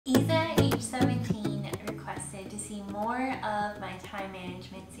more of my time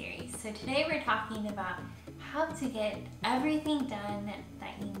management series. So today we're talking about how to get everything done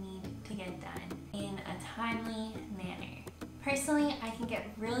that you need to get done in a timely manner. Personally, I can get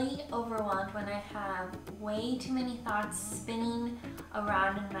really overwhelmed when I have way too many thoughts spinning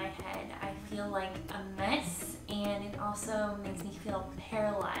around in my head. I feel like a mess, and it also makes me feel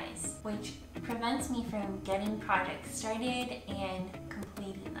paralyzed, which prevents me from getting projects started and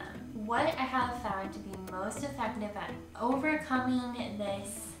completing them. What I have found to be most effective at overcoming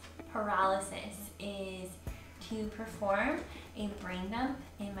this paralysis is to perform a brain dump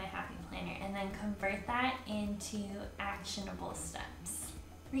in my Happy Planner and then convert that into actionable steps.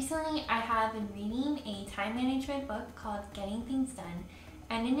 Recently, I have been reading a time management book called Getting Things Done,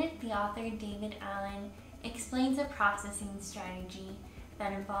 and in it, the author David Allen explains a processing strategy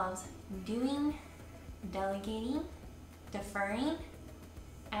that involves doing, delegating, deferring,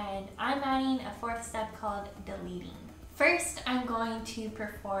 and I'm adding a fourth step called deleting. First, I'm going to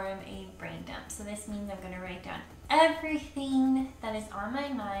perform a brain dump. So this means I'm going to write down everything that is on my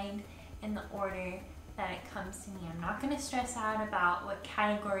mind in the order that it comes to me. I'm not going to stress out about what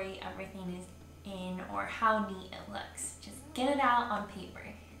category everything is in or how neat it looks. Just get it out on paper.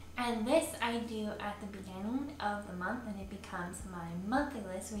 And this I do at the beginning of the month, and it becomes my monthly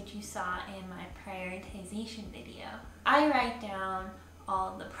list, which you saw in my prioritization video. I write down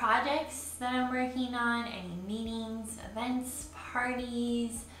all the projects that I'm working on, any meetings, events,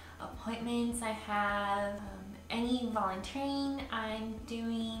 parties, appointments I have, any volunteering I'm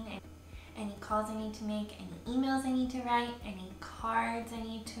doing, any calls I need to make, any emails I need to write, any cards I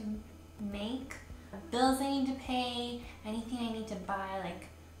need to make, bills I need to pay, anything I need to buy like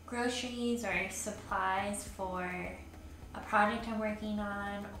groceries or supplies for a project I'm working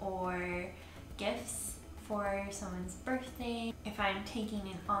on, or gifts for someone's birthday. If I'm taking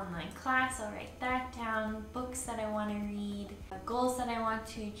an online class, I'll write that down, books that I want to read, goals that I want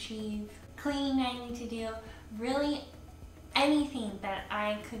to achieve, cleaning I need to do, really anything that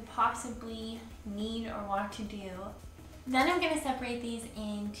I could possibly need or want to do. Then I'm going to separate these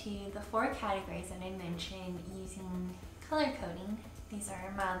into the 4 categories that I mentioned using color coding. These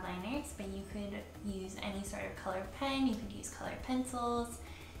are mild liners, but you could use any sort of colored pen, you could use colored pencils,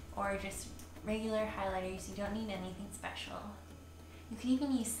 or just regular highlighters. You don't need anything special. You can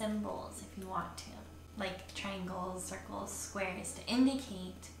even use symbols if you want to, like triangles, circles, squares, to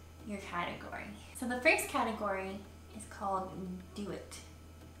indicate your category. So the first category is called Do It,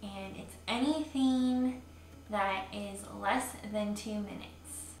 and it's anything that is less than 2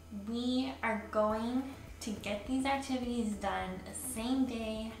 minutes. We are going to get these activities done the same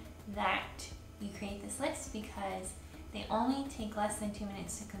day that you create this list because they only take less than 2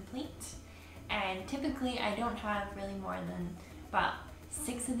 minutes to complete. And typically I don't have really more than about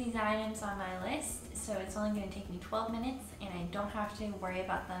 6 of these items on my list, so it's only going to take me 12 minutes and I don't have to worry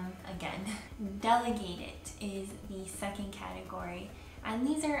about them again. Delegate it is the second category, and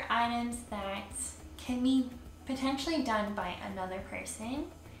these are items that can be potentially done by another person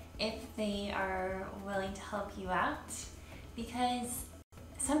if they are willing to help you out, because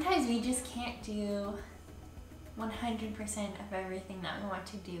sometimes we just can't do 100% of everything that we want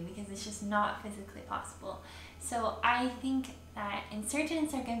to do because it's just not physically possible. So I think that in certain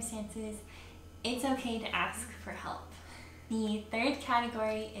circumstances, it's okay to ask for help. The third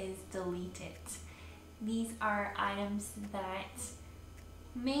category is delete it. These are items that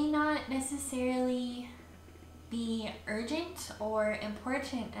may not necessarily be urgent or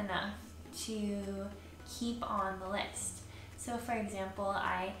important enough to keep on the list. So for example,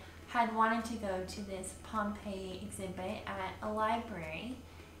 I had wanted to go to this Pompeii exhibit at a library,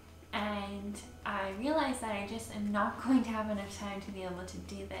 and I realized that I just am not going to have enough time to be able to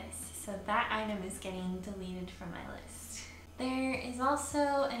do this. So that item is getting deleted from my list. There is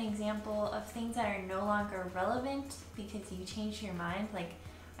also an example of things that are no longer relevant because you changed your mind. Like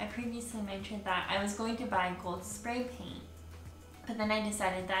I previously mentioned that I was going to buy gold spray paint, but then I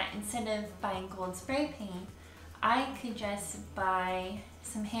decided that instead of buying gold spray paint, I could just buy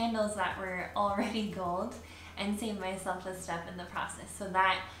some handles that were already gold and save myself a step in the process. So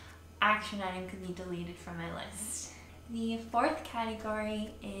that action item could be deleted from my list. The fourth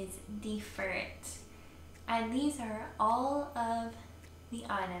category is defer it. And these are all of the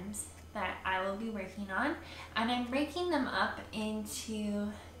items that I will be working on, and I'm breaking them up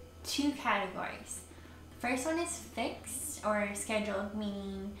into 2 categories. The first one is fixed or scheduled,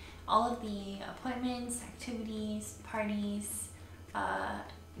 meaning all of the appointments, activities, parties,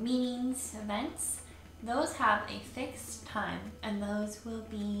 meetings, events, those have a fixed time and those will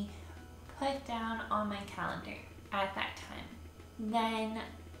be put down on my calendar at that time. Then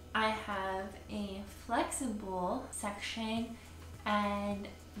I have a flexible section, and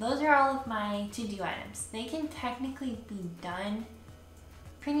those are all of my to-do items. They can technically be done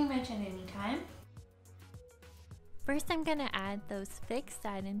pretty much at any time. First, I'm gonna add those fixed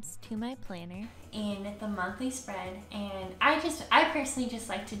items to my planner in the monthly spread, and I personally just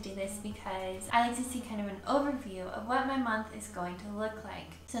like to do this because I like to see kind of an overview of what my month is going to look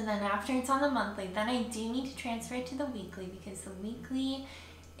like. So then after it's on the monthly, then I do need to transfer it to the weekly, because the weekly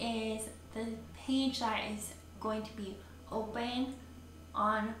is the page that is going to be open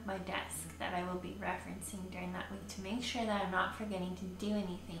on my desk that I will be referencing during that week to make sure that I'm not forgetting to do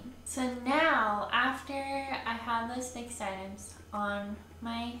anything. So now, after I have those fixed items on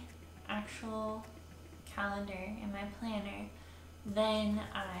my actual calendar and my planner, then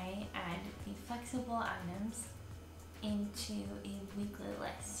I add the flexible items into a weekly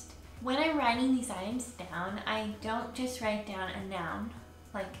list. When I'm writing these items down, I don't just write down a noun.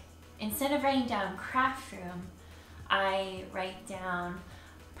 Like, instead of writing down craft room, I write down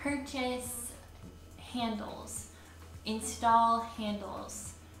purchase handles, install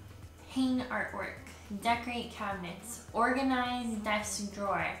handles, hang artwork, decorate cabinets, organize desk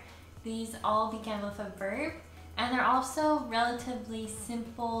drawer. These all begin with a verb, and they're also relatively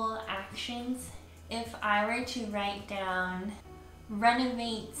simple actions. If I were to write down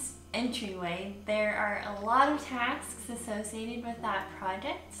renovate entryway, there are a lot of tasks associated with that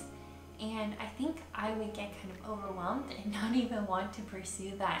project, and I think I would get kind of overwhelmed and not even want to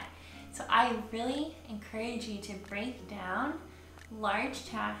pursue that. So I really encourage you to break down large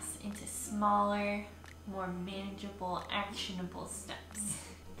tasks into smaller, more manageable, actionable steps.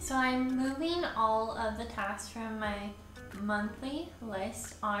 So I'm moving all of the tasks from my monthly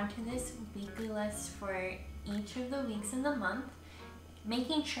list onto this weekly list for each of the weeks in the month,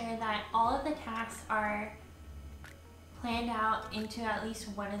 making sure that all of the tasks are planned out into at least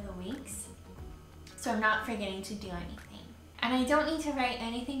one of the weeks, so I'm not forgetting to do anything. And I don't need to write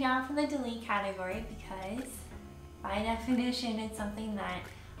anything down from the delete category, because by definition it's something that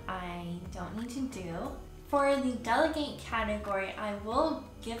I don't need to do. For the delegate category, I will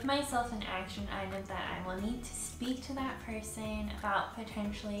give myself an action item that I will need to speak to that person about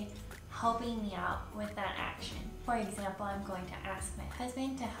potentially helping me out with that action. For example, I'm going to ask my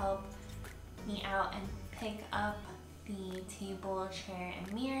husband to help me out and pick up the table, chair,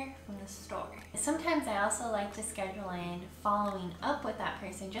 and mirror from the store. Sometimes I also like to schedule in following up with that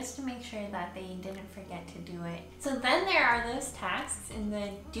person just to make sure that they didn't forget to do it. So then there are those tasks in the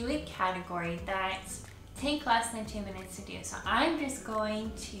do it category that take less than 2 minutes to do. So I'm just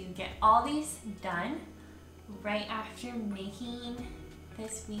going to get all these done right after making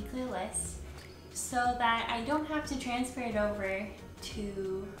this weekly list, so that I don't have to transfer it over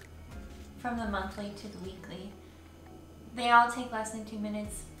from the monthly to the weekly. They all take less than 2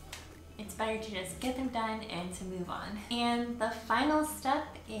 minutes. It's better to just get them done and to move on. And the final step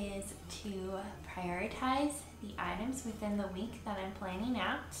is to prioritize the items within the week that I'm planning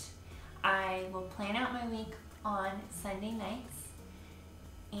out. I will plan out my week on Sunday nights,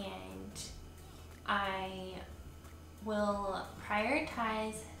 and I will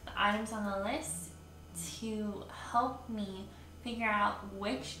prioritize the items on the list to help me figure out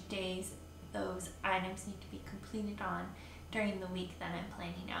which days those items need to be completed on during the week that I'm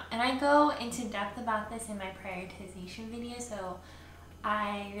planning out. And I go into depth about this in my prioritization video, so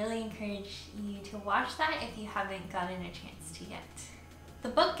I really encourage you to watch that if you haven't gotten a chance to yet. The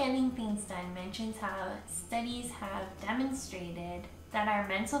book Getting Things Done mentions how studies have demonstrated that our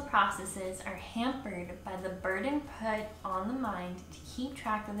mental processes are hampered by the burden put on the mind to keep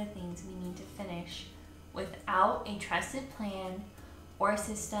track of the things we need to finish without a trusted plan or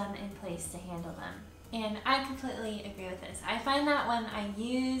system in place to handle them. And I completely agree with this. I find that when I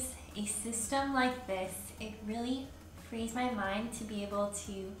use a system like this, it really frees my mind to be able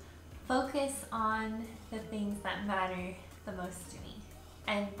to focus on the things that matter the most to me.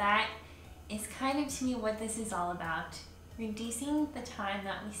 And that is kind of, to me, what this is all about. Reducing the time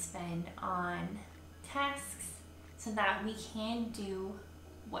that we spend on tasks so that we can do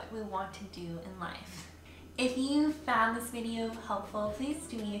what we want to do in life. If you found this video helpful, please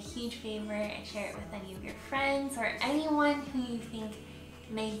do me a huge favor and share it with any of your friends or anyone who you think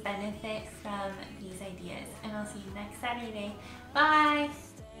may benefit from these ideas. And I'll see you next Saturday. Bye!